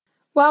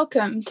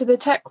Welcome to the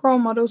Tech Role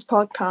Models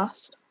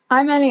podcast.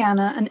 I'm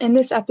Eliana, and in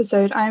this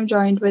episode, I am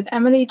joined with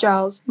Emily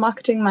Giles,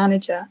 Marketing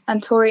Manager,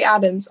 and Tori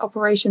Adams,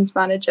 Operations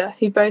Manager,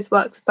 who both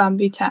work for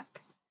Bamboo Tech.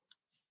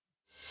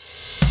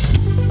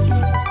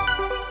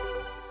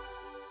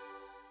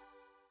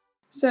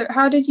 So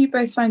how did you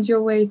both find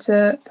your way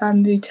to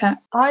Bamboo Tech?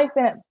 I've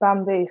been at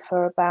Bamboo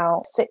for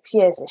about 6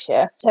 years this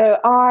year. So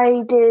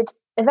I did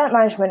event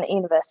management at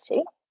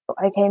university.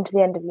 I came to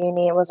the end of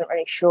uni and wasn't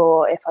really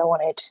sure if I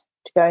wanted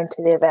to go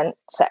into the event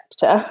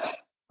sector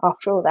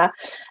after all that.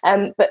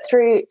 But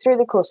through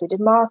the course, we did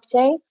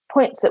marketing.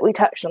 Points that we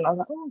touched on, I was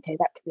like, oh, okay,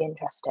 that could be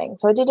interesting.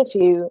 So I did a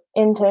few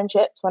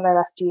internships when I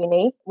left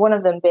uni, one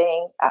of them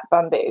being at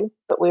Bamboo,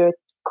 but we were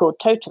called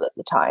Total at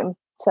the time.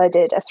 So I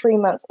did a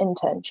 3-month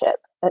internship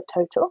at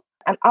Total.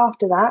 And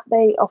after that,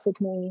 they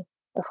offered me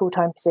a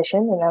full-time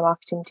position in their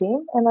marketing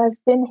team, and I've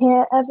been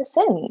here ever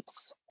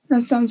since.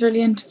 That sounds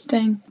really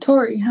interesting.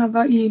 Tori, how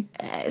about you?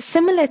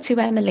 Similar to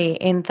Emily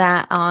in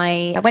that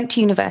I went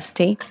to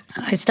university.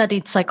 I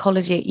studied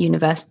psychology at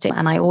university,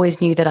 and I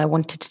always knew that I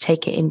wanted to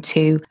take it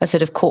into a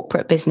sort of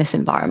corporate business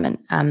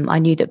environment. I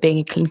knew that being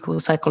a clinical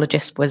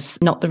psychologist was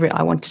not the route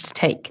I wanted to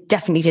take.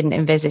 Definitely didn't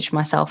envisage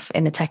myself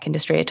in the tech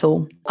industry at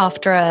all.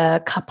 After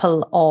a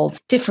couple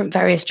of different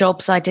various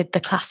jobs, I did the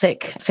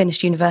classic,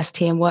 finished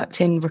university and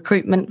worked in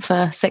recruitment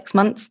for 6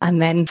 months, and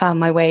then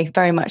found my way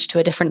very much to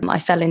a different. I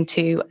fell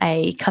into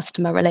a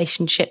customer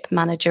relationship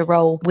manager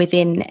role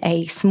within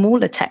a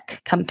smaller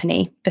tech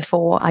company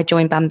before I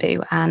joined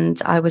Bamboo. And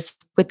I was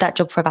with that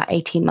job for about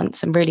 18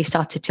 months and really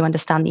started to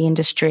understand the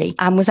industry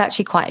and was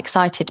actually quite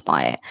excited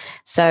by it.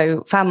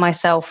 So found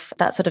myself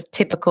that sort of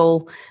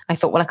typical, I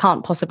thought, well, I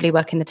can't possibly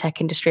work in the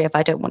tech industry if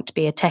I don't want to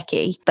be a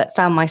techie, but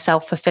found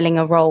myself fulfilling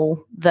a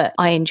role that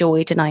I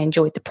enjoyed, and I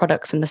enjoyed the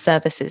products and the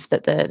services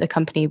that the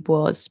company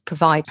was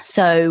providing.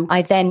 So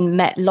I then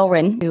met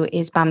Lauren, who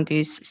is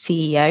Bamboo's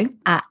CEO,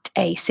 at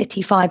a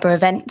City Fibre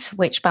event,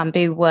 which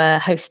Bamboo were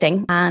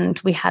hosting. And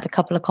we had a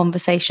couple of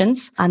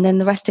conversations, and then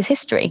the rest is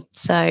history.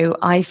 So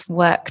I've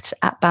worked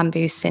at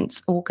Bamboo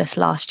since August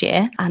last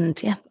year.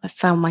 And yeah, I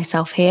found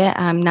myself here.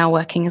 I'm now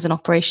working as an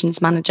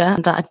operations manager,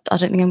 and I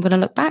don't think I'm going to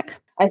look back.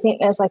 I think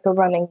there's like a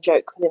running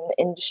joke within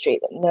the industry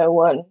that no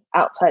one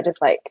outside of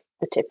like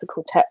the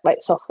typical tech, like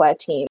software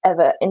team,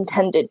 ever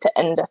intended to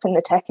end up in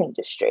the tech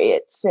industry.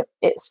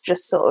 It's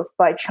just sort of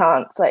by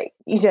chance. Like,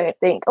 you don't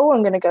think, oh,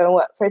 I'm going to go and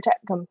work for a tech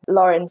company.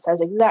 Lauren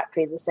says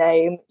exactly the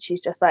same.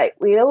 She's just like,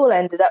 we all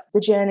ended up the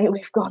journey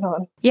we've gone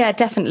on. Yeah,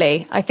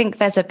 definitely. I think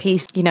there's a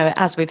piece,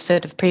 as we've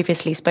sort of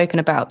previously spoken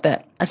about,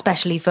 that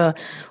especially for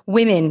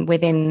women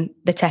within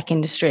the tech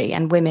industry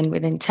and women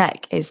within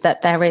tech, is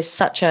that there is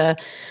such a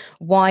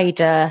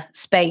wider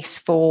space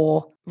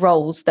for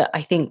roles that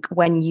I think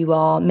when you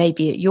are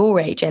maybe at your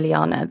age,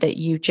 Eliana, that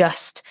you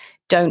just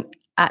don't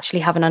actually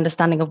have an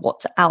understanding of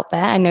what's out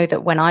there. I know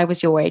that when I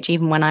was your age,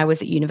 even when I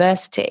was at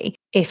university,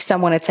 if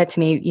someone had said to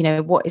me,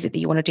 what is it that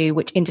you want to do?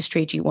 Which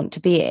industry do you want to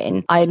be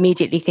in? I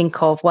immediately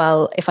think of,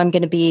 well, if I'm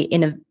going to be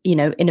in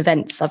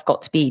events, I've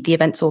got to be the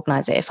events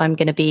organizer. If I'm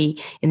going to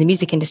be in the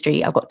music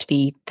industry, I've got to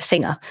be the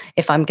singer.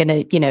 If I'm going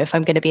to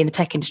be in the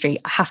tech industry,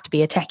 I have to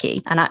be a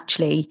techie. And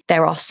actually,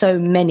 there are so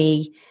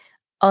many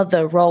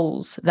other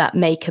roles that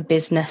make a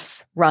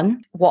business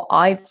run. What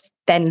I've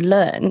then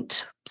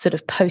learned sort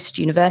of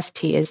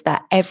post-university is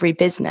that every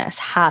business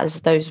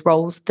has those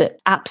roles that are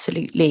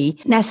absolutely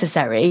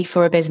necessary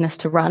for a business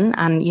to run.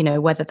 And,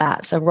 whether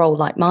that's a role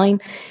like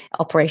mine,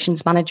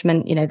 operations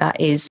management,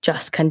 that is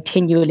just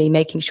continually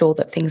making sure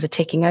that things are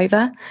ticking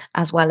over,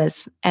 as well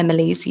as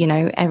Emily's,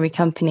 every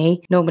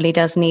company normally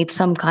does need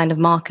some kind of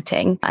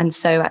marketing. And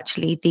so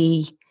actually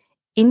the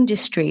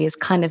industry is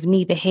kind of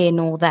neither here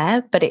nor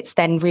there, but it's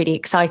then really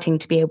exciting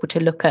to be able to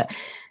look at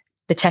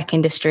the tech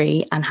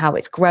industry and how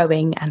it's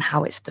growing and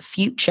how it's the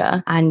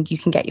future. And you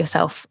can get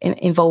yourself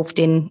involved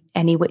in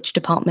any which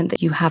department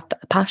that you have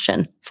a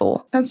passion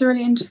for. That's a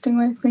really interesting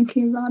way of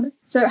thinking about it.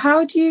 So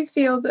how do you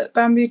feel that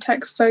Bamboo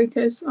Tech's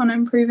focus on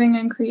improving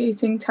and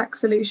creating tech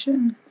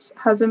solutions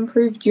has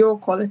improved your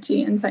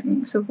quality and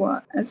techniques of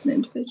work as an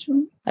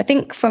individual? I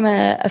think from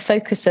a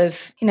focus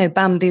of,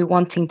 Bamboo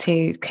wanting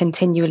to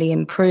continually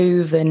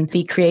improve and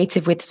be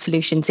creative with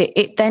solutions,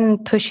 it then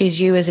pushes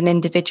you as an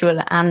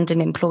individual and an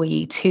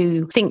employee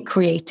to think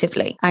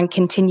creatively and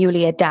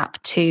continually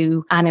adapt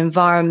to an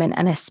environment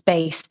and a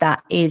space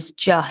that is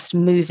just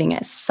moving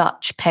at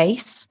such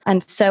pace.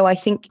 And so I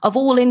think of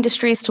all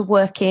industries to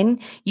work in,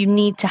 you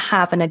need to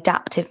have an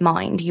adaptive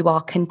mind. You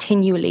are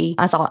continually,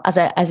 as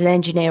an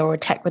engineer or a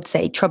tech would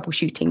say,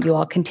 troubleshooting. You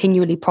are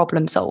continually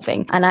problem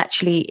solving. And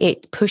actually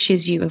it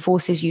pushes you and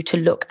forces you to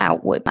look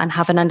outward and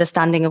have an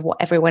understanding of what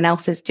everyone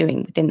else is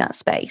doing within that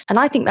space. And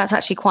I think that's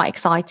actually quite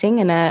exciting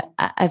and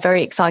a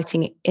very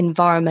exciting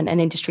environment and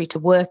industry to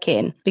work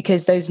in,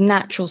 because those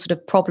natural sort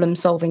of problem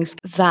solving,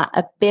 that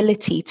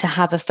ability to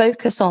have a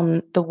focus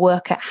on the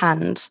work at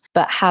hand,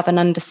 but have an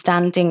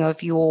understanding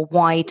of your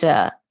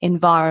wider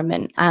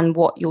environment and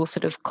what your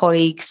sort of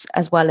colleagues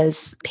as well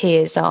as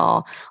peers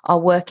are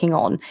working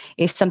on,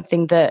 is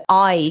something that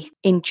I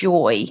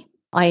enjoy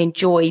I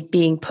enjoy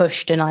being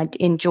pushed, and I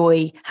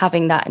enjoy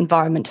having that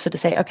environment to sort of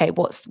say, okay,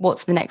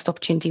 what's the next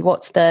opportunity?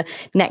 What's the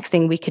next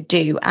thing we could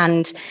do?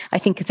 And I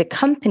think as a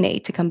company,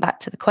 to come back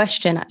to the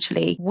question,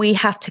 actually, we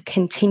have to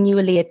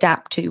continually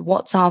adapt to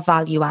what's our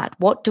value add?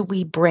 What do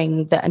we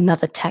bring that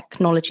another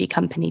technology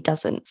company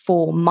doesn't?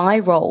 For my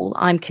role,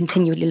 I'm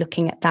continually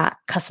looking at that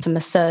customer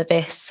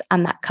service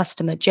and that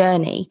customer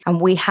journey. And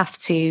we have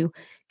to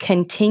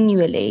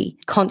continually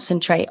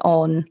concentrate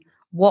on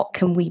what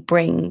can we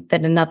bring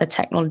that another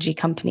technology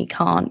company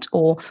can't,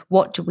 or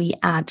what do we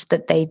add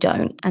that they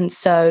don't? And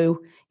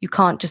so you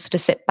can't just sort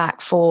of sit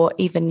back for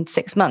even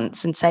 6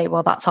 months and say,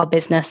 well, that's our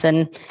business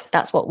and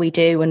that's what we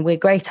do and we're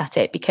great at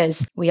it,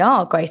 because we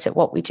are great at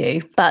what we do.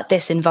 But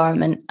this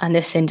environment and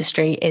this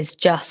industry is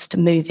just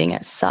moving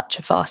at such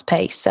a fast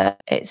pace. So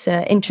it's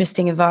an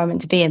interesting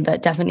environment to be in,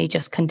 but definitely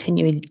just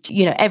continuing,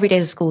 every day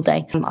is a school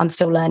day. I'm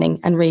still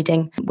learning and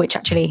reading, which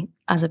actually,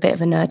 as a bit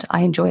of a nerd,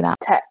 I enjoy that.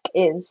 Tech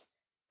is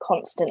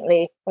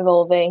constantly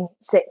evolving.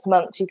 6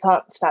 months, you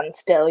can't stand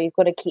still. You've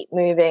got to keep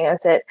moving.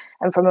 That's it.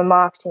 And from a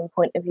marketing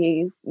point of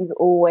view, you've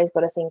always got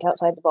to think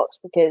outside the box,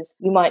 because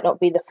you might not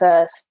be the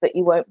first, but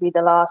you won't be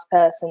the last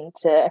person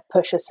to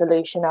push a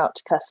solution out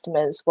to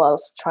customers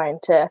whilst trying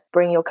to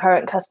bring your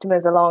current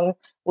customers along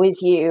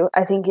with you.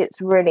 I think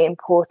it's really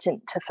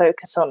important to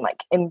focus on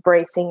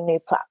embracing new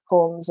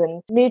platforms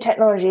and new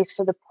technologies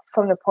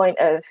from the point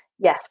of,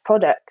 yes,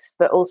 products,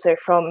 but also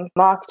from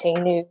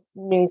marketing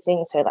new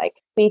things. So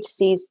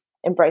B2C's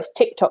embraced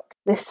TikTok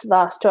this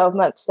last 12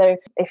 months. So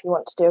if you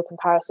want to do a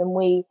comparison,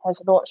 we have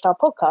launched our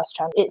podcast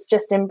channel. It's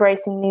just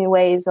embracing new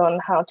ways on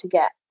how to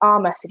get our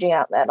messaging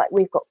out there.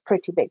 We've got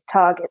pretty big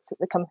targets that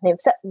the company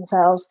have set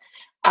themselves,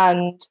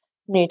 and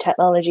new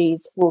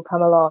technologies will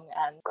come along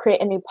and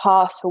create a new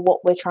path for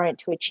what we're trying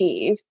to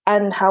achieve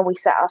and how we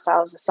set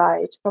ourselves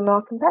aside from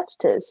our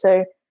competitors.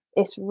 So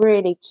it's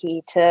really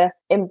key to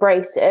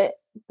embrace it,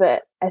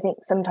 but I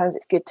think sometimes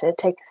it's good to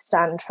take a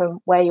stand from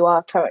where you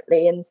are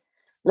currently and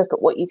look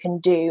at what you can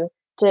do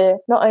to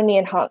not only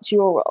enhance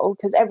your role,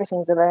 because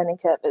everything's a learning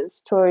curve,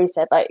 as Tori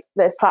said.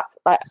 There's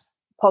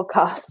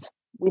podcasts,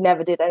 we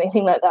never did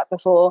anything like that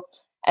before,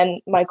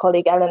 and my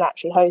colleague Ellen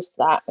actually hosts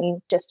that,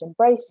 and just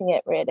embracing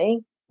it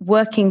really.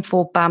 Working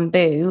for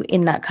Bamboo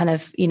in that kind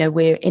of,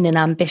 we're in an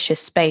ambitious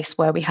space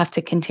where we have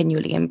to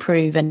continually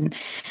improve and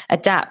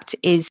adapt,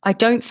 I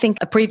don't think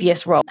a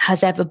previous role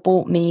has ever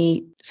brought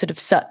me sort of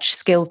such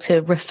skill to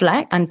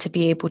reflect and to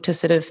be able to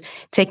sort of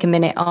take a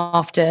minute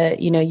after,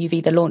 you've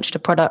either launched a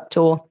product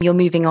or you're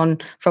moving on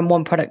from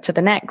one product to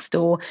the next,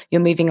 or you're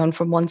moving on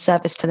from one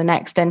service to the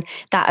next. And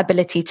that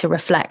ability to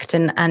reflect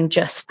and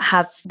just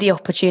have the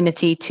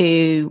opportunity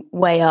to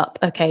weigh up,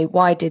 okay,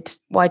 why did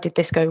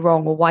this go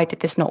wrong, or why did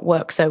this not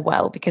work so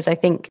well? Because I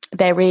think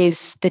there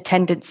is the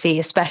tendency,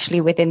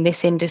 especially within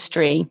this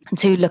industry,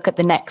 to look at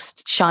the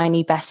next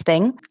shiny best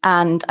thing.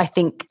 And I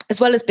think as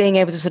well as being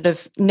able to sort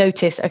of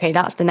notice, okay,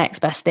 that's the next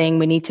best thing,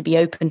 we need to be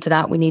open to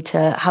that, we need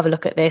to have a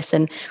look at this,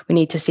 and we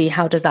need to see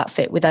how does that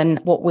fit within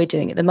what we're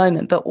doing at the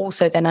moment, but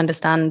also then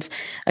understand,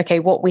 okay,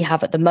 what we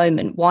have at the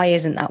moment, why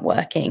isn't that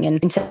working? And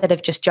instead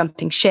of just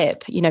jumping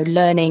ship,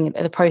 learning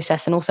the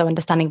process and also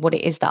understanding what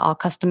it is that our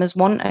customers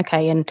want.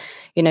 Okay, and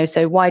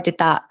so why did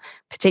that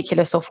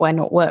particular software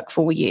not work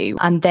for you?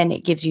 And then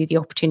it gives you the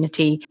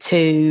opportunity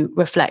to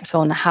reflect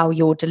on how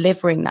you're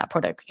delivering that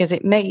product, because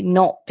it may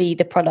not be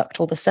the product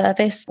or the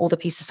service or the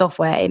piece of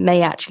software. It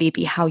may actually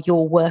be how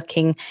you're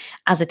working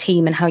as a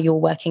team and how you're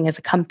working as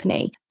a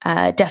company.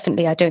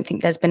 Definitely, I don't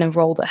think there's been a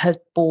role that has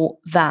brought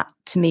that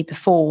to me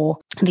before,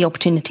 the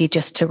opportunity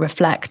just to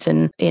reflect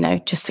and,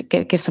 just to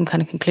give some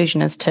kind of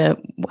conclusion as to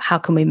how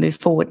can we move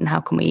forward and how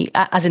can we,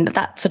 as in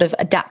that sort of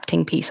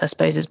adapting piece, I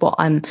suppose, is what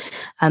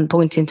I'm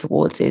pointing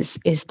towards,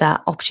 is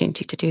that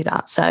opportunity to do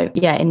that. So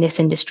yeah, in this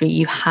industry,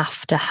 you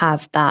have to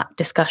have that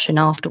discussion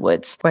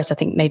afterwards, whereas I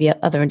think maybe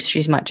other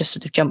industries might just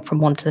sort of jump from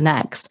one to the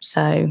next.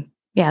 So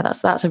yeah,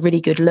 that's a really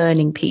good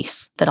learning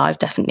piece that I've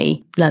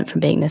definitely learned from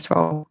being in this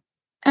role.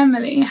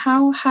 Emily,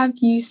 how have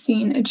you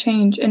seen a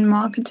change in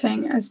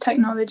marketing as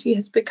technology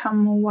has become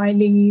more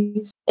widely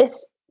used?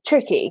 It's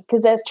tricky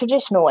because there's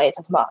traditional ways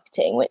of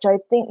marketing, which I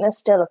think there's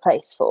still a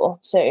place for.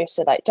 So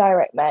like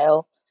direct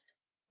mail,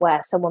 where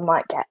someone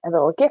might get a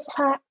little gift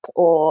pack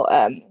or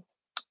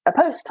a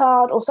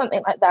postcard or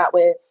something like that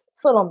with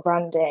full-on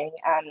branding,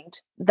 and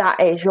that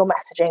is your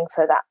messaging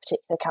for that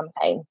particular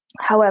campaign.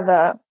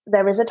 However,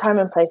 there is a time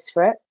and place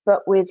for it,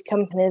 but with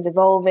companies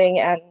evolving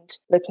and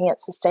looking at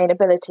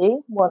sustainability,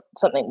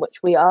 something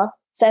which we are,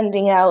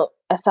 sending out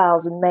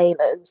 1,000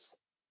 mailers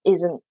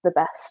isn't the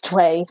best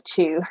way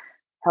to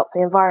help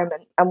the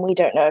environment, and we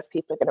don't know if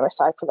people are going to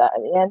recycle that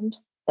at the end.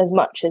 As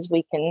much as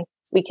we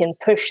can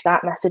push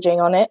that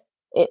messaging on it,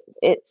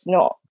 it's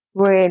not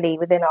really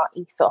within our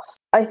ethos.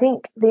 I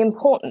think the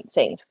important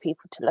thing for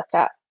people to look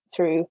at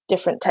through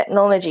different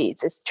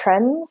technologies is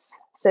trends,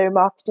 so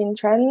marketing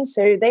trends.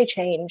 So they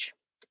change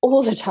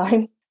all the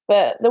time,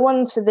 but the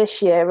ones for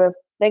this year are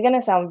they're going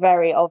to sound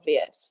very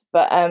obvious,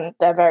 but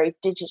they're very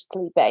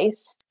digitally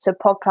based. So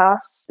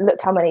podcasts,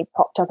 look how many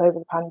popped up over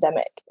the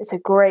pandemic. It's a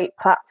great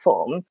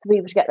platform for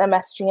people to get their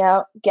messaging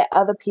out, get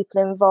other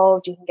people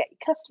involved. You can get your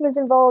customers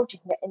involved, you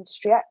can get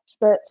industry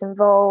experts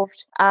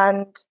involved.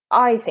 And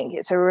I think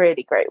it's a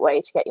really great way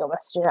to get your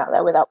messaging out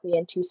there without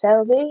being too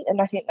salesy.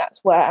 And I think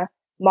that's where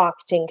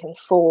marketing can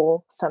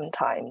fall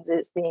sometimes,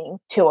 is being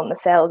too on the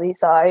salesy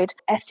side.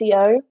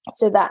 SEO,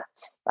 so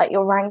that's like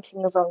your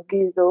rankings on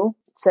Google.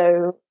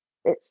 So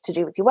it's to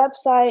do with your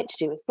website, to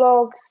do with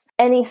blogs,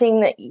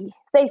 anything that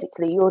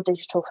basically your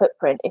digital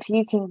footprint. If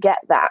you can get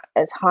that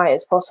as high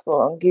as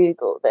possible on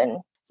Google,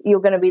 then you're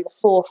going to be the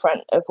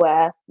forefront of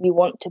where you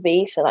want to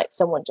be for like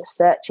someone just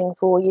searching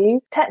for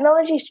you.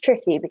 Technology is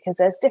tricky because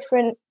there's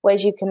different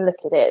ways you can look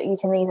at it. You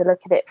can either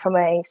look at it from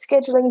a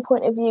scheduling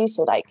point of view,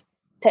 so like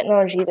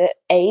technology that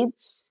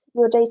aids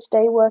your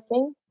day-to-day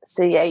working.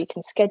 So yeah, you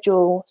can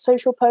schedule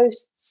social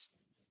posts,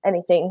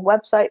 anything,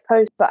 website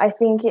posts, but I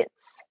think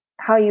it's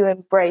how you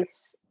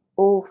embrace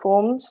all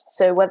forms.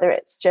 So whether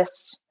it's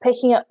just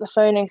picking up the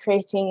phone and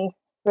creating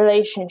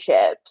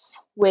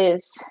relationships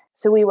with,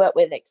 so we work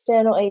with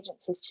external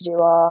agencies to do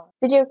our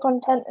video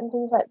content and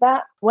things like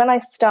that. When I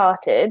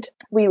started,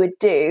 we would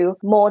do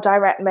more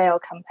direct mail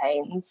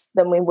campaigns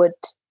than we would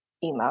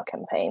email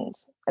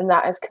campaigns, and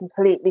that has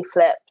completely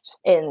flipped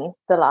in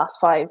the last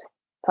five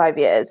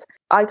years.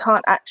 I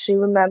can't actually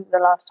remember the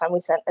last time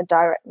we sent a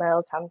direct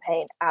mail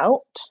campaign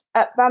out.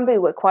 At Bamboo,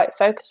 we're quite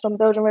focused on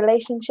building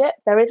relationship.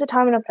 There is a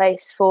time and a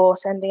place for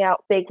sending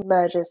out big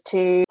mergers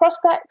to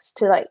prospects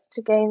to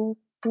gain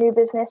new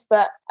business,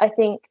 but I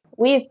think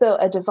we've built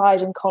a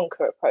divide and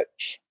conquer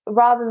approach.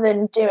 Rather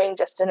than doing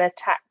just an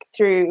attack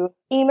through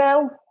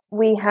email,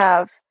 we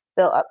have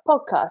built up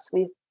podcasts.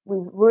 We've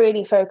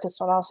really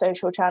focused on our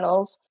social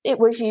channels. It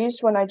was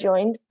used when I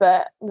joined,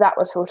 but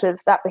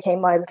that became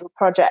my little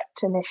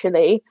project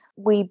initially.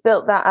 We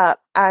built that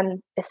up,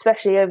 and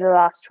especially over the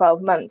last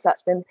 12 months,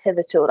 that's been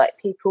pivotal. Like,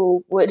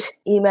 people would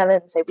email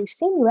in and say, "We've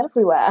seen you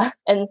everywhere,"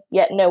 and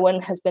yet no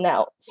one has been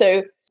out.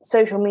 So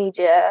social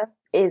media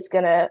is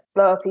going to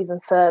blow up even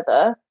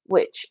further,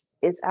 which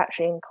is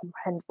actually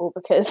incomprehensible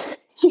because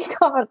you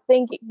can't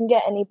think it can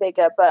get any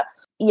bigger. But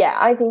yeah,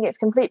 I think it's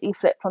completely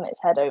flipped on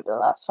its head over the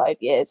last 5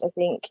 years. I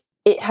think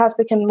it has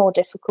become more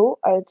difficult,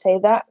 I would say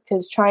that,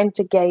 because trying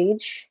to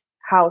gauge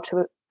how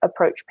to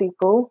approach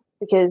people,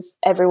 because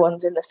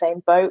everyone's in the same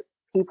boat.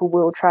 People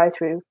will try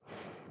through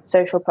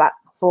social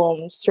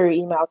platforms, through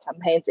email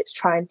campaigns. It's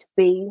trying to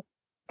be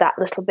that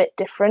little bit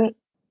different,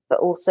 but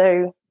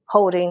also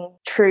holding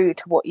true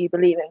to what you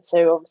believe in.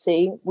 So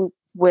obviously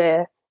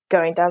we're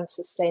going down the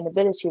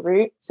sustainability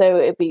route, so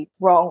it'd be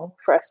wrong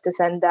for us to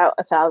send out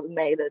 1,000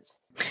 mailers.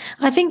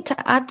 I think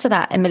to add to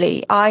that,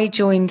 Emily, I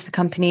joined the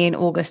company in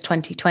August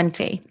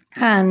 2020,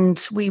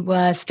 and we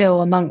were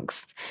still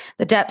amongst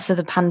the depths of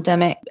the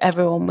pandemic.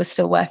 Everyone was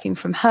still working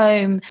from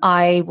home.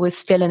 I was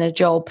still in a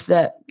job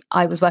that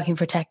I was working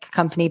for a tech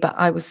company, but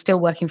I was still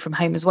working from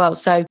home as well.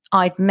 So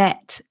I'd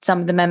met some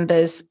of the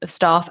members of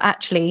staff,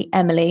 actually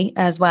Emily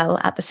as well,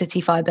 at the City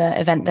Fibre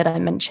event that I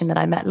mentioned that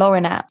I met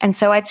Lauren at. And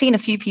so I'd seen a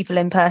few people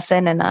in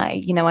person, and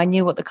I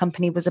knew what the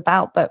company was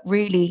about. But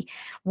really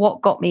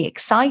what got me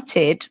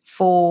excited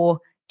for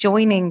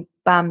joining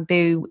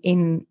Bamboo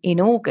in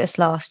August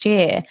last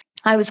year,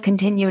 I was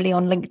continually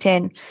on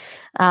LinkedIn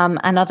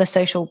and other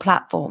social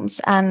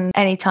platforms. And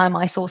anytime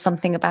I saw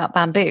something about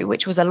Bamboo,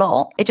 which was a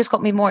lot, it just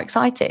got me more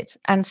excited.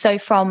 And so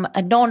from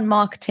a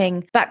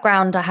non-marketing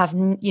background, I have,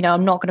 I'm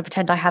not going to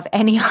pretend I have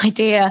any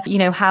idea,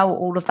 how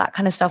all of that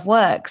kind of stuff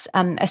works,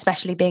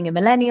 especially being a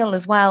millennial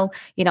as well.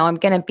 I'm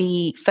going to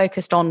be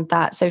focused on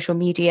that social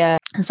media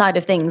side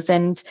of things.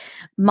 And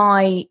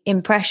my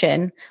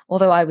impression,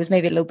 although I was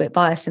maybe a little bit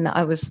biased in that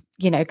I was,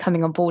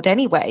 coming on board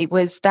anyway,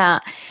 was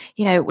that,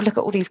 look at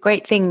all these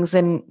great things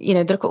and,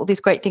 look at all these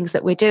great things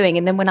that we're doing.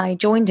 And then when I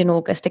joined in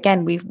August,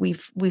 again,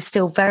 we've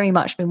still very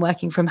much been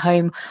working from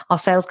home. Our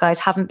sales guys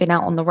haven't been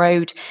out on the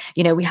road.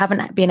 We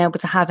haven't been able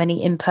to have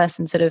any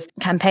in-person sort of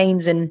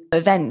campaigns and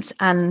events.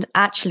 And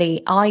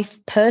actually, I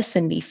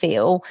personally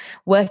feel,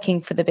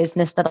 working for the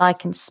business, that I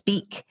can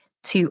speak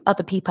to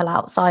other people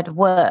outside of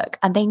work,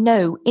 and they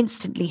know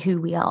instantly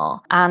who we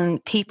are,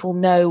 and people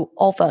know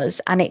of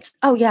us, and it's,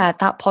 oh yeah,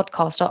 that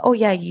podcast, or oh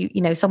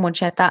yeah, someone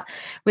shared that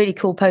really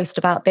cool post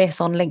about this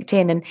on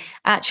LinkedIn. And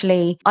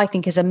actually, I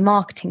think as a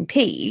marketing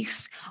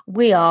piece,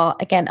 we are,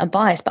 again,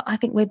 unbiased, but I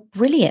think we're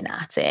brilliant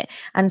at it.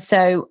 And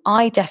so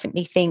I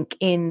definitely think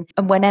and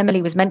when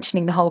Emily was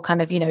mentioning the whole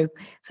kind of,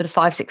 sort of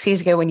 5-6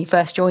 years ago when you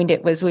first joined,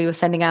 it was, we were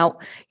sending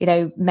out,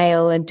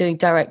 mail and doing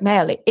direct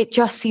mail. It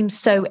just seems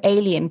so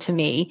alien to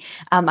me.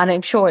 And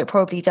I'm sure it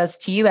probably does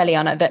to you,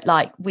 Eliana, that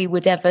like we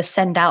would ever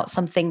send out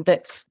something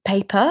that's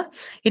paper,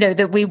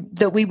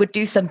 that we would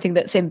do something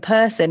that's in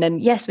person. And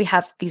yes, we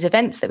have these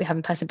events that we have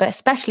in person, but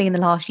especially in the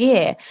last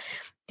year,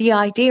 the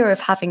idea of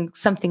having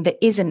something that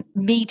isn't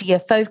media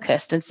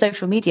focused and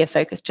social media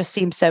focused just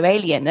seems so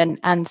alien.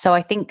 And so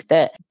I think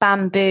that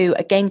Bamboo,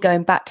 again,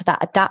 going back to that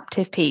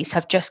adaptive piece,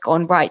 have just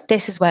gone, right,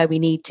 this is where we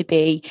need to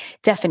be.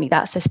 Definitely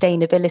that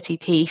sustainability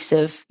piece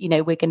of,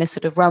 we're going to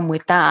sort of run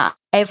with that.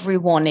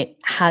 Everyone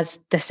has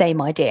the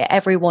same idea.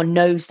 Everyone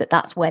knows that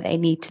that's where they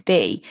need to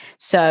be.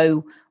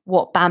 So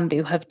what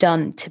Bamboo have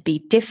done to be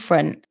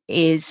different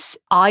is,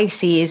 I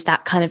see, is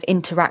that kind of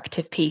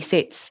interactive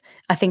piece.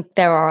 I think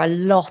there are a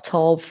lot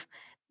of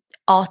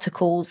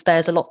articles,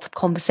 there's a lot of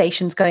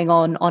conversations going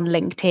on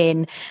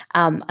LinkedIn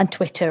and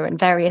Twitter and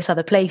various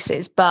other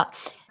places, but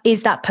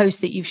is that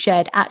post that you've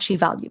shared actually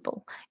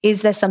valuable?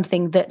 Is there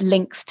something that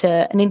links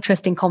to an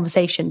interesting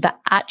conversation that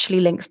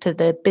actually links to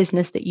the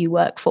business that you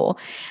work for?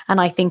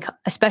 And I think,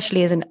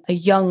 especially as a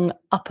young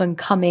up and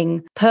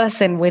coming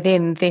person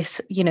within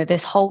this,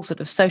 this whole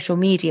sort of social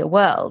media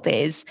world,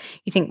 is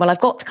you think, well,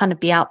 I've got to kind of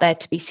be out there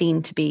to be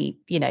seen, to be,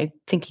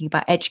 thinking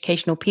about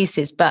educational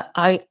pieces. But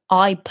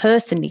I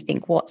personally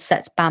think what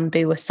sets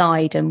Bamboo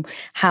aside and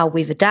how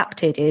we've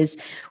adapted is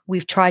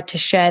we've tried to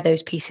share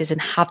those pieces and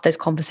have those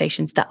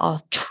conversations that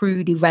are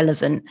truly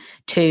relevant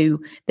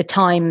to the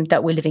time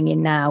that we're living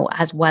in now,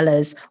 as well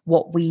as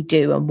what we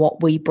do and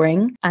what we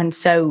bring. And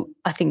so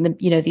I think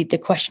the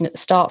question at the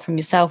start from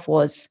yourself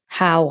was,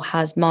 how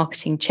has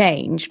marketing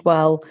changed?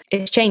 Well,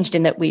 it's changed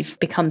in that we've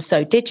become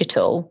so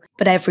digital,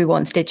 but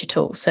everyone's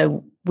digital.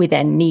 So we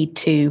then need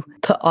to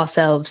put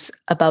ourselves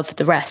above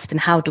the rest. And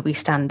how do we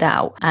stand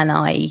out? And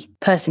I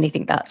personally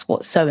think that's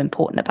what's so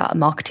important about a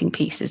marketing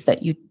piece, is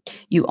that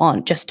you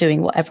aren't just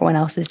doing what everyone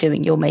else is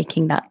doing. You're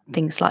making that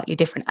thing slightly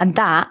different. And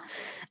that,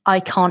 I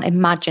can't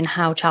imagine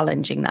how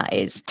challenging that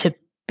is to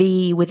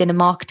be within a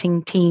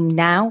marketing team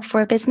now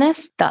for a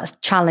business. That's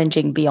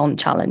challenging beyond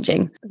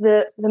challenging.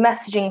 The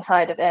messaging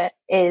side of it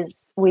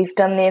is, we've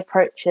done the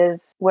approach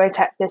of, we're a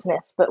tech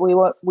business, but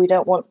we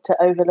don't want to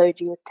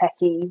overload you with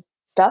techie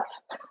stuff,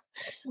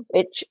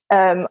 which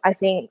I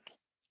think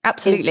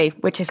absolutely,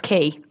 which is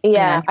key.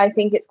 Yeah, I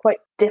think it's quite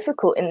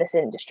difficult in this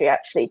industry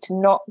actually to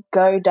not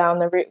go down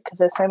the route, because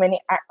there's so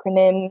many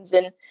acronyms,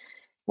 and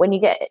when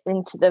you get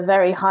into the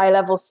very high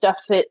level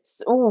stuff,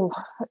 it's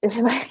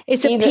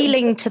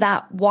appealing to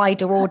that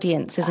wider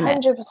audience, isn't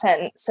it?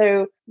 100%.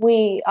 So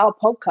our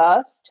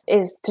podcast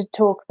is to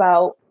talk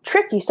about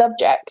tricky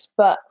subjects,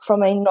 but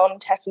from a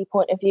non-techie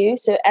point of view.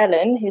 So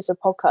Ellen, who's a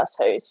podcast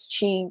host,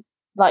 she,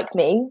 like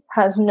me,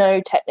 has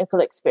no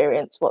technical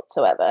experience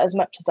whatsoever, as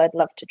much as I'd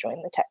love to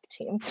join the tech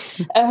team.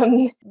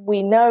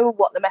 We know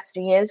what the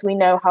messaging is. We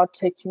know how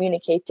to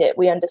communicate it.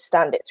 We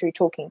understand it through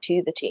talking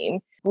to the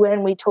team.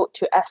 When we talk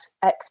to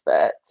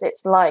experts,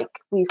 it's like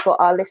we've got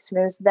our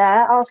listeners there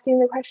asking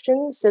the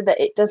questions, so that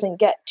it doesn't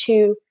get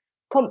too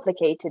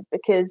complicated,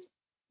 because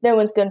no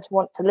one's going to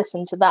want to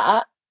listen to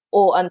that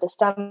or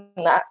understand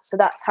that. So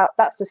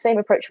that's the same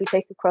approach we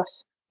take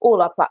across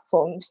all our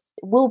platforms.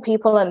 Will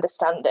people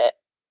understand it?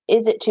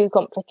 Is it too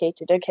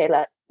complicated? Okay,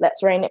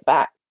 let's rein it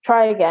back.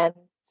 Try again.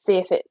 See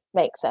if it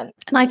makes sense.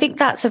 And I think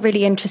that's a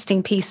really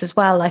interesting piece as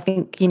well. I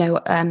think,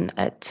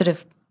 a sort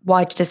of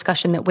wider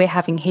discussion that we're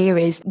having here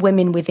is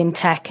women within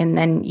tech, and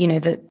then,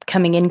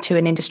 coming into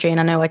an industry. And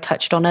I know I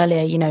touched on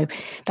earlier,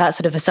 that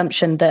sort of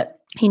assumption that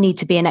you need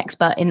to be an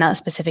expert in that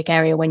specific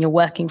area when you're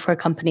working for a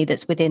company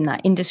that's within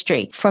that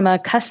industry. From a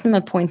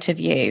customer point of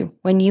view,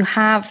 when you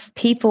have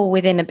people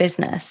within a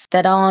business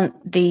that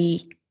aren't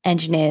the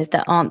engineers,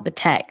 that aren't the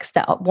techs,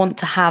 that want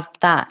to have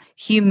that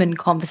human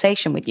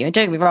conversation with you. And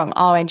don't get me wrong,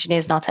 our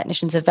engineers and our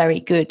technicians are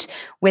very good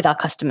with our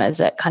customers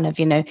at kind of,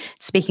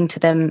 speaking to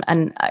them.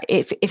 And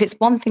if it's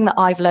one thing that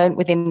I've learned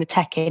within the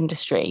tech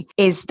industry,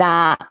 is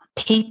that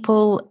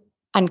people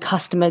and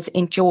customers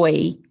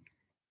enjoy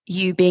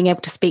you being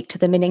able to speak to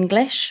them in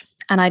English.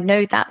 And I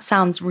know that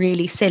sounds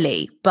really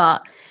silly,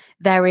 but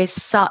there is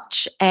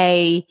such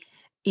a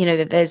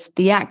there's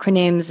the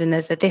acronyms and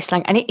there's this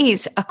language, and it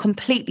is a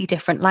completely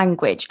different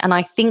language. And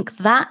I think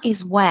that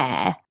is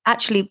where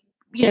actually,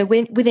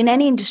 within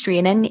any industry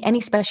and any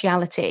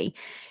speciality,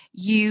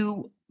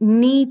 you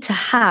need to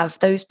have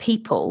those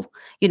people,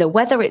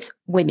 whether it's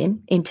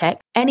women in tech,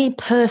 any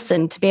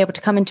person, to be able to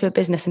come into a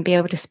business and be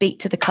able to speak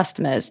to the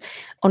customers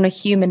on a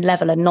human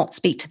level and not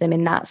speak to them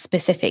in that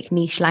specific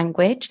niche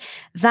language.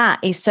 That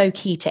is so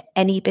key to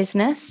any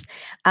business.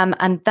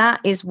 And that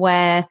is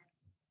where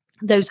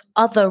those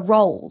other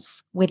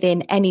roles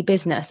within any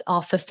business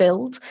are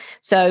fulfilled.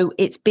 So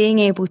it's being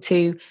able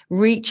to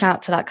reach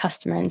out to that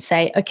customer and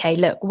say, okay,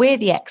 look, we're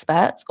the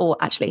experts, or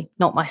actually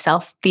not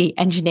myself, the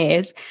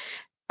engineers,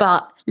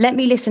 but let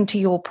me listen to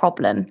your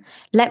problem.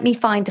 Let me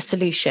find a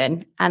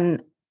solution.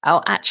 And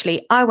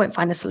actually, I won't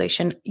find the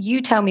solution.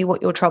 You tell me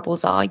what your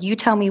troubles are. You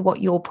tell me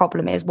what your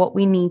problem is, what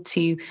we need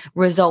to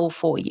resolve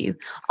for you.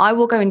 I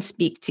will go and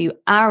speak to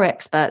our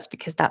experts,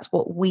 because that's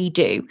what we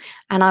do.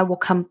 And I will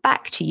come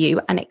back to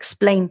you and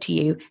explain to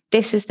you,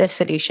 this is the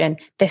solution.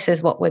 This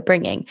is what we're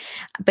bringing.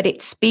 But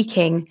it's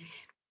speaking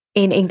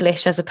in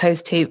English as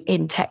opposed to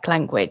in tech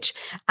language.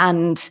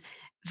 And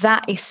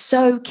that is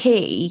so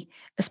key,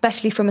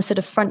 especially from a sort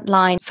of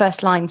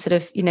first line sort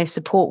of,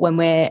 support when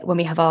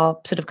we have our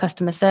sort of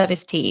customer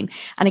service team.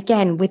 And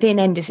again, within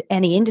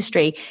any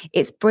industry,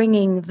 it's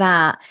bringing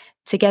that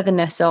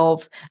togetherness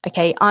of,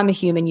 okay, I'm a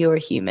human, you're a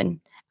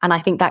human. And I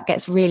think that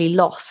gets really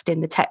lost in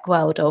the tech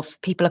world of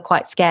people are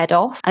quite scared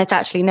off. And it's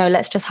actually, no,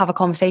 let's just have a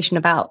conversation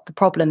about the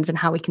problems and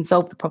how we can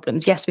solve the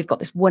problems. Yes, we've got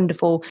this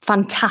wonderful,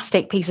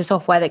 fantastic piece of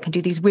software that can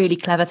do these really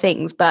clever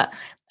things, but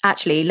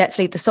actually, let's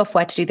leave the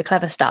software to do the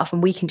clever stuff,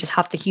 and we can just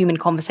have the human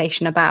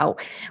conversation about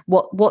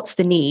what's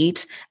the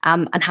need,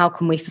 and how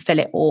can we fulfill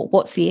it, or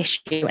what's the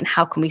issue and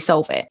how can we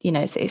solve it.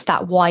 It's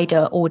that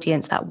wider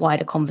audience, that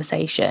wider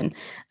conversation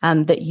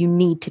that you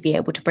need to be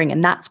able to bring.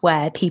 And that's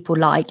where people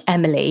like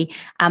Emily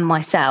and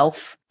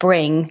myself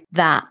bring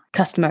that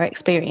customer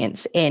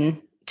experience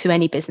in to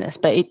any business.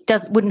 But it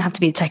wouldn't have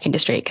to be the tech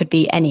industry. It could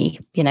be any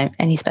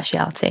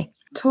speciality.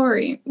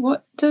 Tori,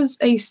 what does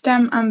a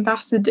STEM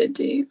ambassador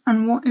do,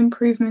 and what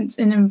improvements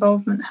in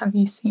involvement have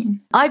you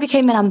seen? I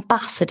became an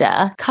ambassador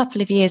a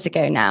couple of years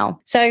ago now.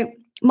 So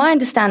my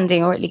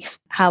understanding, or at least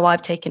how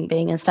I've taken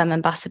being a STEM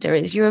ambassador,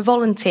 is you're a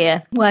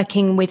volunteer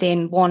working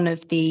within one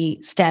of the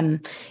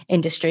STEM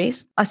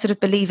industries. I sort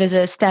of believe as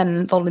a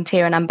STEM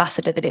volunteer and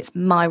ambassador that it's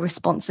my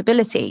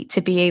responsibility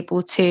to be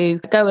able to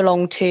go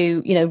along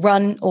to,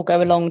 run or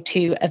go along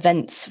to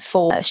events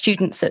for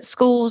students at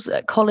schools,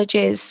 at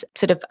colleges,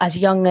 sort of as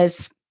young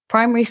as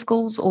primary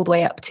schools all the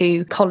way up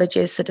to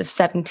colleges, sort of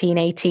 17,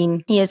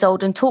 18 years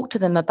old, and talk to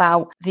them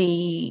about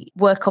the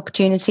work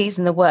opportunities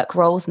and the work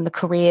roles and the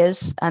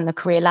careers and the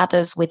career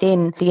ladders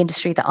within the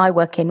industry that I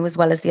work in, as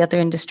well as the other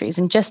industries,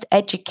 and just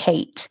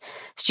educate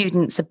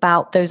students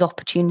about those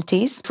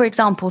opportunities. For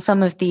example,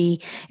 some of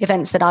the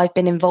events that I've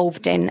been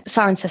involved in,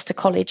 Cirencester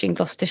College in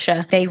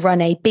Gloucestershire, they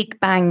run a Big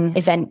Bang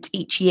event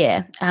each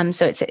year.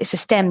 So it's a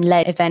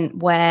STEM-led event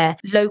where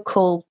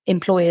local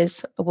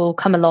employers will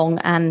come along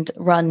and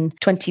run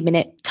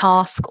 20-minute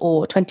task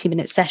or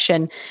 20-minute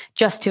session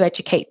just to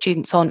educate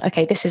students on,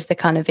 okay, this is the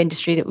kind of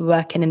industry that we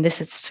work in and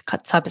this is the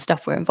type of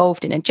stuff we're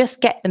involved in, and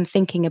just get them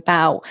thinking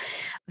about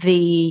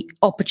the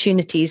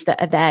opportunities that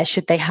are there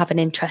should they have an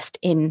interest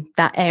in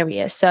that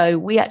area. So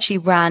we actually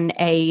ran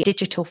a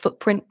digital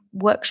footprint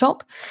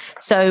workshop.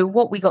 So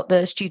what we got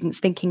the students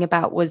thinking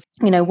about was,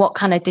 what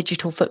kind of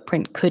digital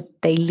footprint could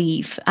they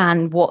leave,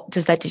 and what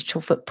does their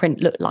digital footprint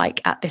look like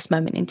at this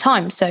moment in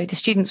time? So the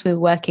students we were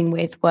working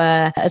with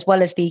were, as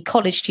well as the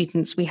college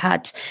students, we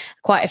had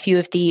quite a few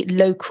of the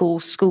local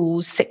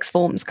schools, sixth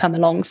forms come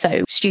along.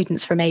 So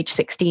students from age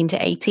 16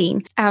 to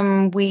 18.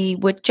 And we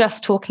were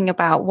just talking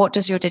about, what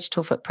does your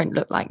digital footprint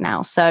look like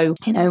now? So,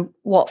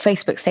 what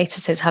Facebook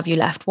statuses have you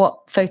left? What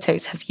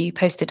photos have you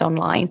posted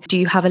online? Do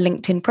you have a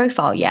LinkedIn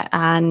profile yet?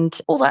 And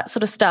all that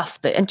sort of stuff,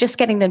 and just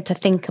getting them to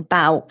think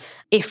about,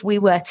 if we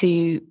were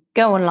to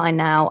go online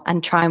now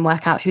and try and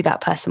work out who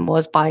that person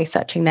was by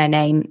searching their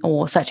name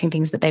or searching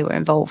things that they were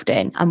involved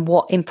in, and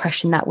what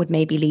impression that would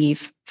maybe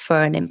leave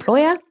for an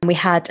employer. And we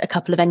had a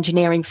couple of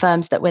engineering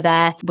firms that were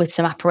there with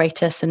some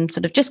apparatus, and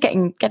sort of just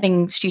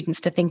getting students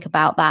to think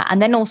about that,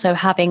 and then also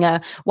having a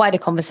wider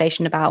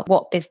conversation about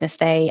what business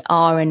they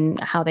are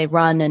and how they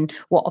run and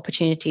what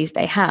opportunities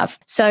they have.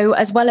 So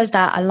as well as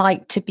that, I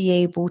like to be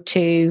able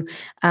to,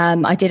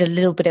 I did a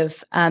little bit of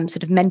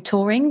sort of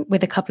mentoring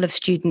with a couple of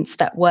students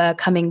that were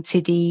coming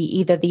to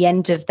either the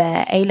end of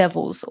their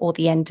A-levels or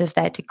the end of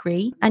their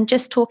degree, and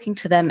just talking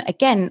to them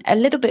again a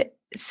little bit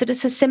sort of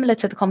similar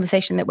to the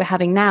conversation that we're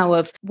having now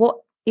of what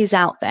is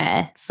out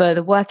there for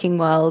the working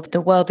world,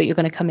 the world that you're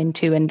going to come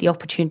into, and the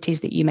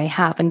opportunities that you may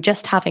have, and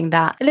just having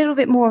that a little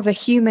bit more of a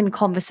human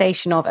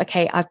conversation of,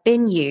 okay, I've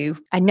been you,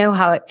 I know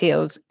how it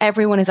feels,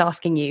 everyone is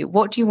asking you,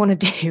 what do you want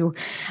to do,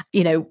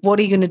 what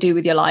are you going to do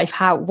with your life,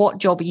 what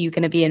job are you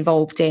going to be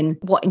involved in,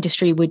 what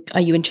industry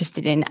are you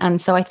interested in?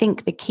 And so I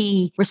think the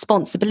key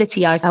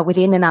responsibility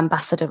within an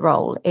ambassador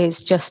role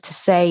is just to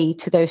say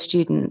to those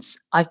students,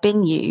 I've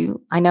been you,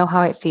 I know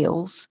how it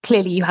feels,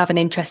 clearly you have an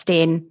interest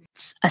in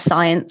a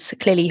science,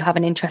 clearly you have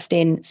an interest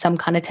in some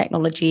kind of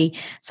technology,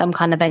 some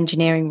kind of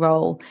engineering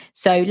role.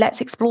 So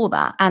let's explore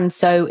that. And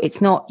so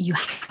it's not you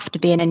have to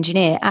be an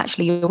engineer.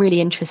 Actually, you're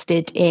really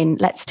interested in,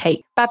 let's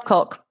take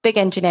Babcock, big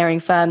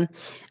engineering firm.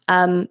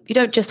 You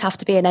don't just have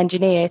to be an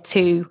engineer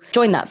to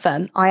join that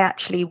firm. I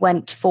actually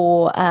went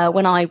for,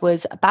 when I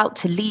was about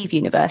to leave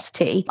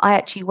university, I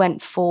actually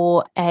went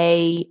for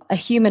a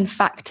human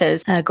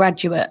factors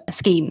graduate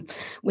scheme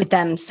with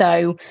them.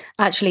 So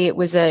actually it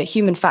was a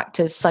human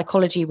factors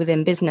psychology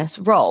within business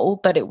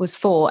role, but it was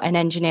for an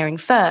engineering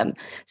firm.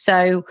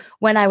 So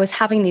when I was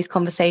having these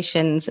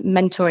conversations,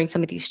 mentoring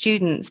some of these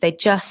students, they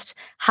just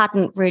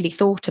hadn't really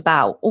thought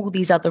about all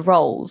these other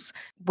roles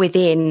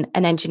within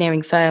an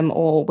engineering firm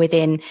or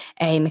within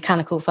a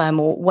mechanical firm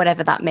or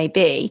whatever that may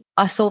be.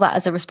 I saw that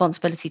as a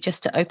responsibility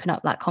just to open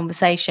up that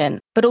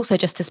conversation, but also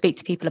just to speak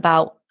to people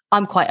about,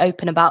 I'm quite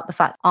open about the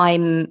fact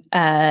I'm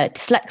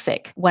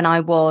dyslexic. When I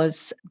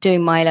was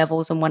doing my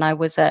levels and when I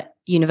was at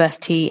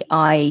university,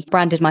 I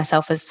branded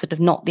myself as sort of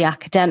not the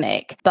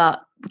academic,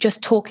 but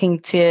just talking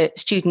to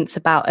students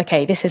about,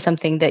 okay, this is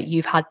something that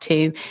you've had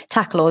to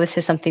tackle, or this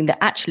is something that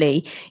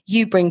actually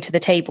you bring to the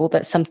table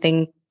that's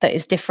something that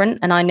is different.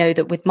 And I know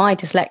that with my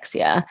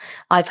dyslexia,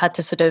 I've had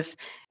to sort of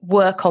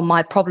work on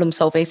my problem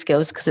solving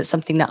skills, because it's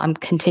something that I'm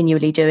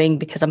continually doing,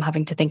 because I'm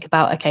having to think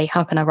about, okay,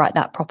 how can I write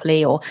that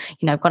properly? Or,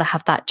 I've got to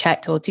have that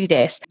checked or do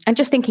this. And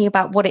just thinking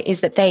about what it is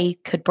that they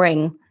could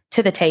bring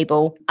to the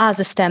table as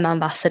a STEM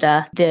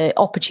ambassador. The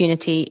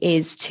opportunity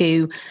is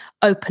to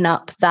open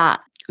up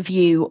that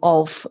view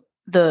of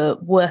the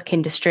work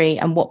industry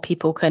and what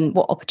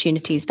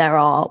opportunities there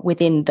are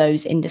within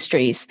those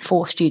industries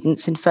for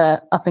students and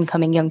for up and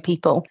coming young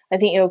people. I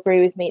think you'll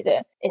agree with me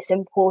that it's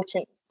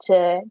important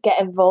to get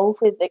involved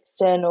with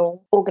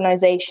external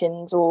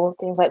organisations or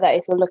things like that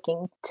if you're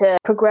looking to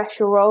progress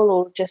your role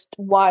or just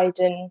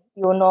widen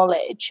your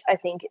knowledge. I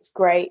think it's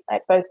great.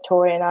 Like both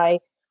Tori and I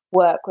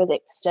work with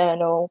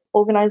external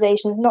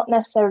organisations, not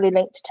necessarily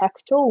linked to tech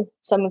at all.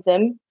 Some of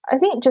them, I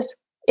think, just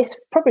it's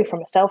probably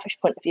from a selfish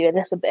point of view a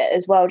little bit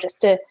as well,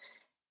 just to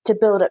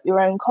build up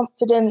your own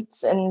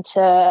confidence, and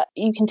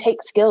you can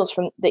take skills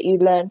from that you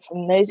learn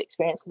from those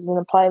experiences and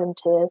apply them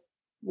to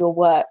your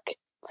work.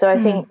 So I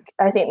think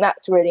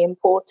that's really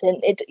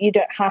important. You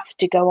don't have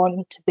to go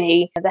on to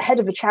be the head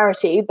of a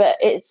charity, but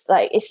it's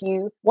like if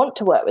you want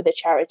to work with a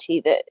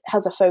charity that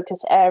has a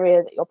focus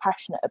area that you're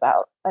passionate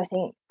about, I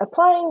think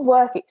applying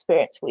work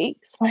experience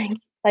weeks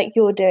like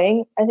you're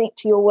doing, I think,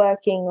 to your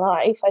working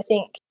life,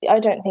 I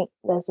don't think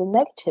there's a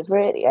negative,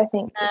 really. I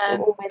think it's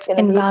always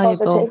going to be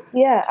positive.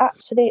 Yeah,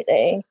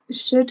 absolutely.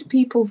 Should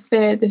people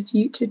fear the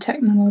future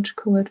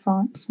technological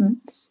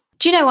advancements?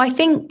 Do you know, I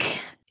think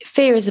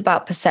fear is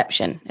about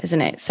perception,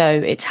 isn't it? So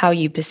it's how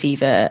you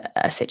perceive a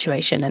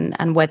situation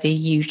and whether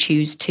you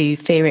choose to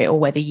fear it or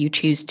whether you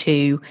choose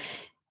to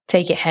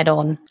take it head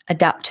on,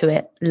 adapt to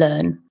it,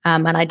 learn.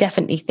 And I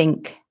definitely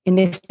think in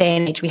this day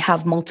and age, we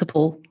have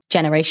multiple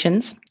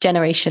generations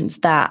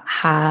that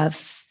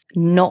have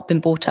not been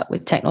brought up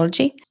with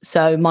technology.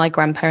 So my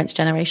grandparents'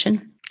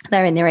 generation,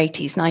 they're in their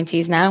 80s,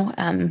 90s now.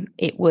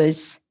 It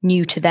was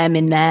new to them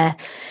in their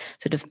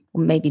sort of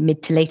maybe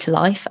mid to later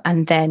life.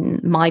 And then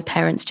my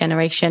parents'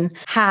 generation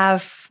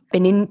have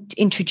been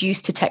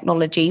introduced to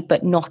technology,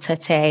 but not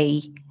at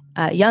a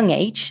young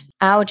age.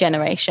 Our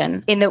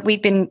generation, in that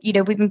we've been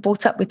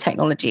brought up with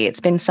technology.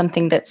 It's been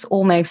something that's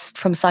almost,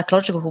 from a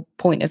psychological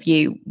point of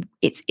view,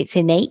 it's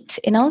innate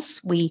in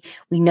us. We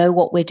know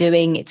what we're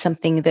doing. It's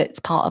something that's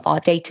part of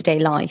our day-to-day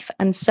life.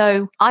 And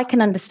so I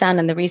can understand,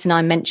 and the reason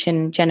I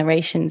mention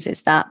generations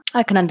is that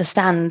I can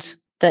understand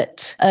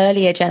that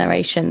earlier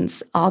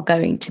generations are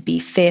going to be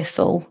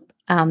fearful,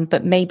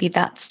 but maybe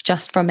that's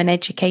just from an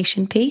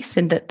education piece,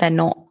 and that they're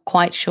not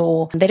quite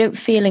sure. They don't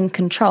feel in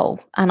control.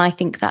 And I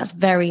think that's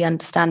very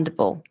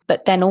understandable.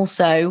 But then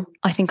also,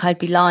 I think I'd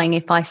be lying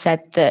if I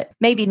said that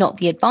maybe not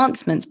the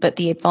advancements, but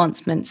the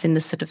advancements in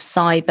the sort of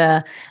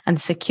cyber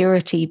and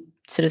security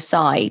sort of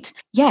side.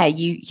 Yeah,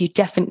 you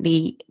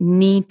definitely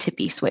need to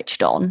be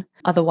switched on.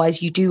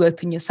 Otherwise, you do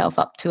open yourself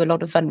up to a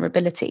lot of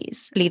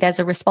vulnerabilities. There's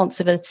a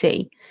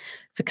responsibility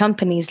for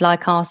companies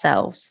like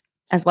ourselves,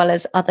 as well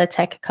as other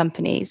tech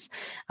companies,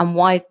 and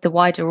the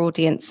wider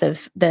audience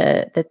of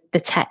the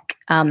tech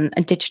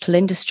and digital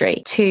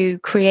industry, to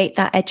create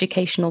that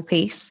educational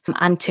piece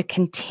and to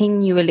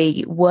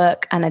continually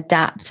work and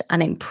adapt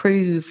and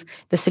improve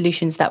the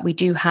solutions that we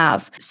do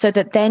have, so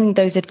that then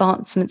those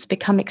advancements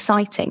become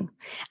exciting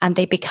and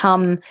they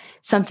become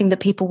something that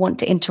people want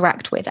to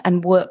interact with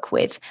and work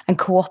with and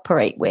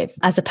cooperate with,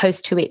 as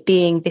opposed to it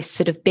being this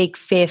sort of big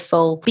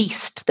fearful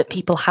beast that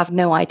people have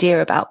no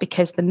idea about.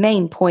 Because the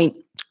main point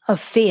of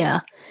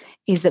fear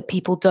is that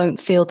people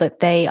don't feel that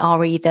they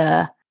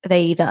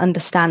either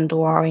understand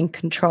or are in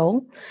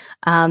control.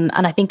 And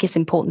I think it's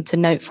important to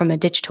note from a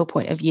digital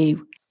point of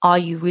view, are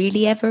you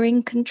really ever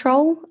in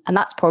control? And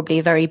that's probably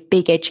a very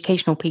big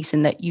educational piece,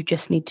 in that you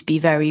just need to be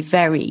very,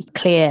 very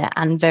clear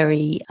and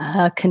very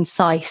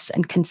concise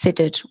and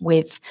considered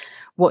with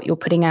what you're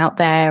putting out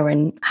there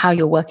and how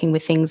you're working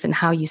with things and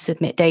how you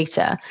submit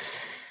data.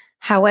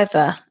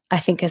 However, I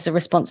think as a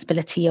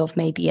responsibility of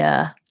maybe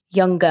a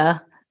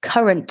younger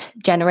current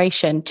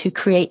generation to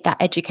create that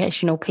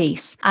educational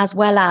piece, as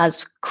well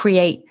as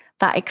create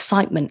that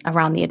excitement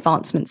around the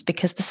advancements,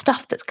 because the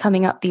stuff that's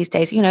coming up these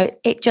days,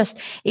 it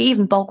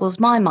even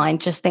boggles my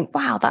mind. Just think,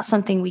 wow, that's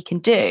something we can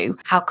do.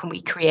 How can we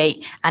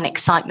create an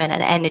excitement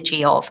and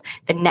energy of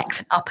the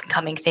next up and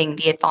coming thing,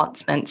 the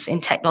advancements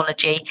in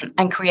technology,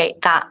 and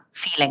create that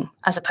feeling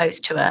as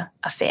opposed to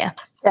a fear?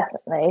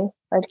 Definitely.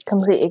 I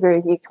completely agree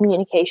with you.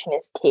 Communication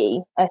is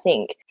key. I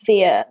think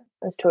fear,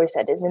 as Tori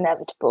said, is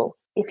inevitable.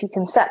 If you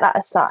can set that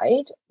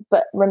aside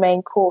but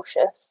remain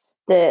cautious,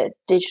 the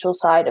digital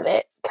side of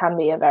it can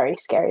be a very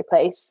scary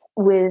place.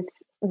 With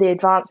the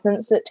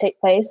advancements that take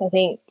place, I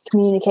think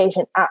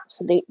communication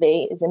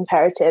absolutely is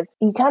imperative.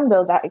 You can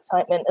build that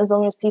excitement as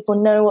long as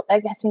people know what they're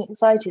getting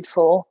excited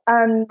for.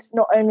 And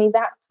not only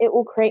that, it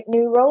will create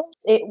new roles.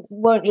 It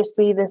won't just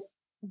be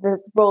the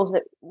roles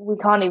that we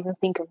can't even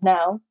think of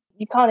now.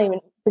 You can't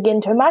even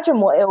begin to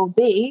imagine what it will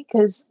be,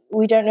 because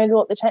we don't know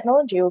what the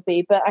technology will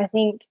be. But I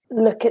think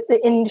look at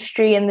the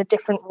industry and the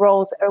different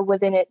roles that are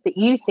within it that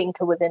you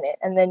think are within it,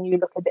 and then you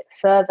look a bit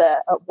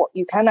further at what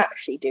you can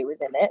actually do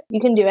within it.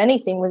 You can do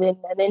anything within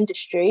an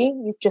industry.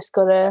 You've just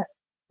got to,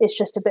 it's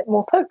just a bit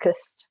more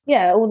focused.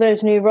 Yeah, all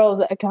those new roles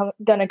that are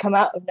going to come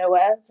out of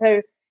nowhere.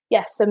 So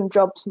yes, some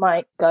jobs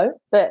might go,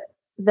 but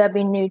there'll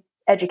be new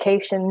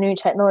education, new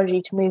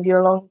technology to move you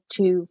along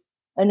to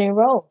a new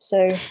role.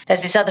 So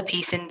there's this other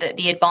piece in that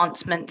the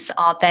advancements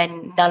are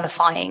then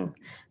nullifying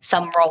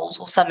some roles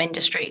or some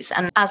industries.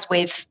 And as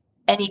with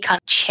any kind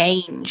of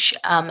change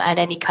and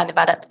any kind of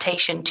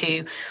adaptation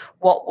to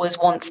what was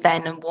once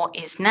then and what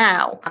is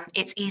now,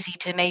 it's easy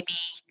to maybe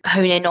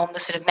hone in on the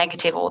sort of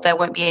negative, or there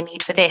won't be a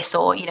need for this,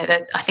 or, you know,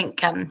 I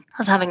think I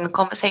was having a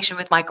conversation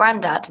with my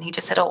granddad and he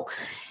just said, oh,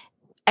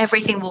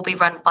 everything will be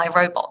run by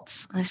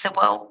robots. And I said,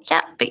 well,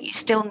 yeah, but you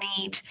still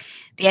need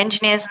the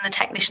engineers and the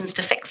technicians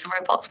to fix the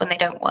robots when they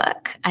don't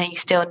work. And you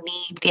still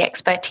need the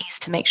expertise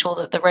to make sure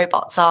that the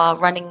robots are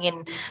running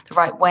in the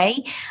right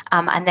way.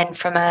 And then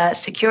from a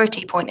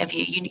security point of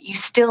view, you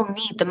still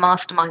need the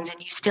masterminds,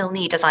 and you still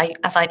need, as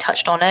I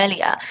touched on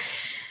earlier,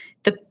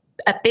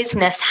 a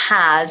business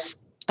has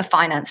a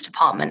finance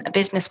department. A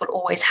business will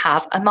always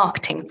have a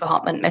marketing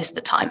department most of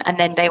the time, and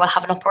then they will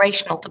have an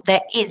operational.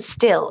 There is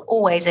still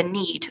always a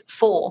need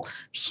for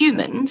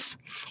humans.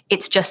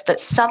 It's just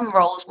that some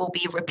roles will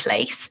be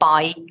replaced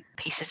by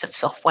pieces of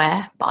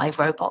software, by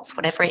robots,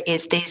 whatever it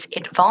is, these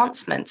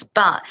advancements.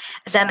 But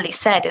as Emily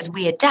said, as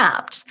we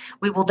adapt,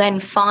 we will then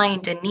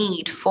find a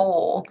need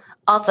for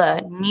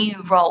other new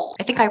roles.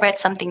 I think I read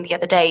something the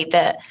other day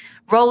that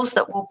roles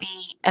that will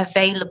be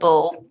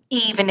available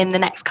even in the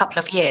next couple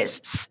of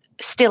years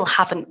still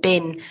haven't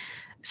been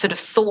sort of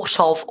thought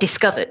of,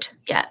 discovered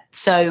yet.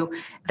 So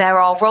there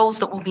are roles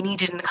that will be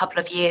needed in a couple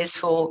of years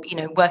for, you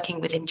know,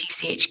 working within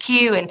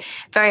GCHQ and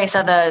various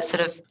other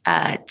sort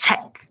of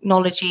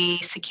technology,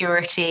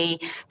 security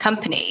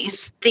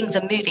companies. Things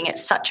are moving at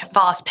such a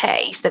fast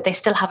pace that they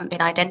still haven't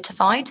been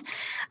identified.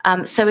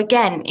 So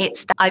again,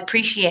 I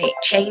appreciate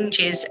change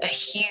is a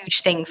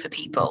huge thing for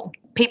people.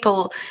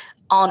 People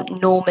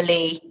aren't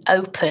normally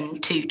open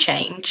to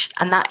change,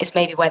 and that is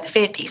maybe where the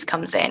fear piece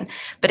comes in.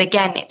 But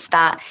again, it's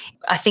that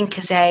I think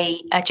as a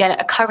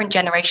current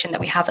generation that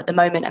we have at the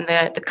moment, and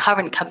the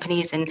current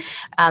companies and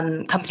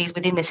companies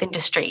within this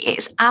industry,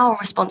 it's our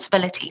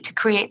responsibility to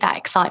create that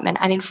excitement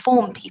and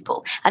inform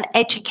people and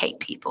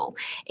educate people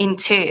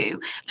into,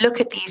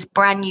 look at these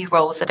brand new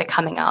roles that are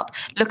coming up,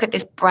 look at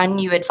this brand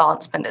new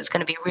advancement that's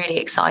going to be really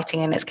exciting,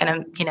 and it's going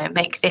to, you know,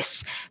 make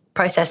this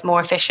process more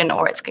efficient,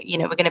 or it's, you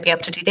know, we're going to be able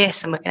to do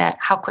this, and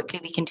how quickly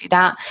we can do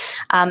that.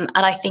 And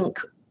I think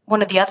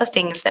one of the other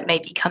things that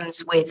maybe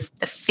comes with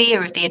the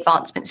fear of the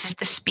advancements is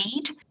the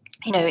speed.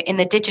 You know, in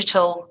the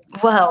digital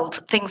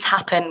world, things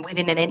happen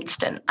within an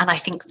instant. And I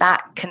think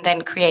that can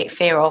then create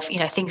fear of, you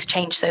know, things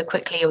change so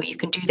quickly, or you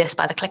can do this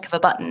by the click of a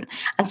button.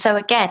 And so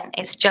again,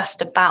 it's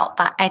just about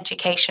that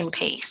education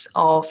piece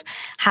of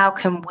how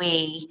can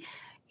we,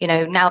 you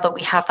know, now that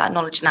we have that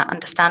knowledge and that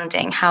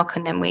understanding, how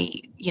can then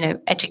we, you know,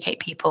 educate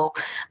people?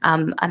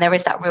 And there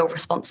is that real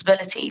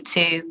responsibility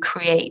to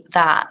create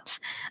that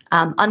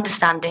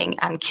understanding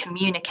and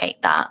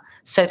communicate that,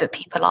 so that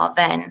people are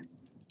then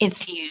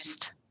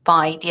enthused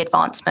by the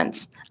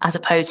advancements as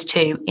opposed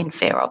to in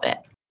fear of it.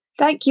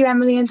 Thank you,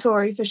 Emily and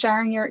Tori, for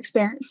sharing your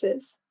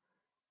experiences.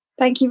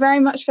 Thank you very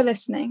much for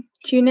listening.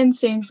 Tune in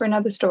soon for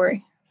another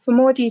story. For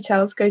more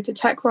details, go to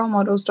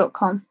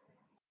techrolemodels.com.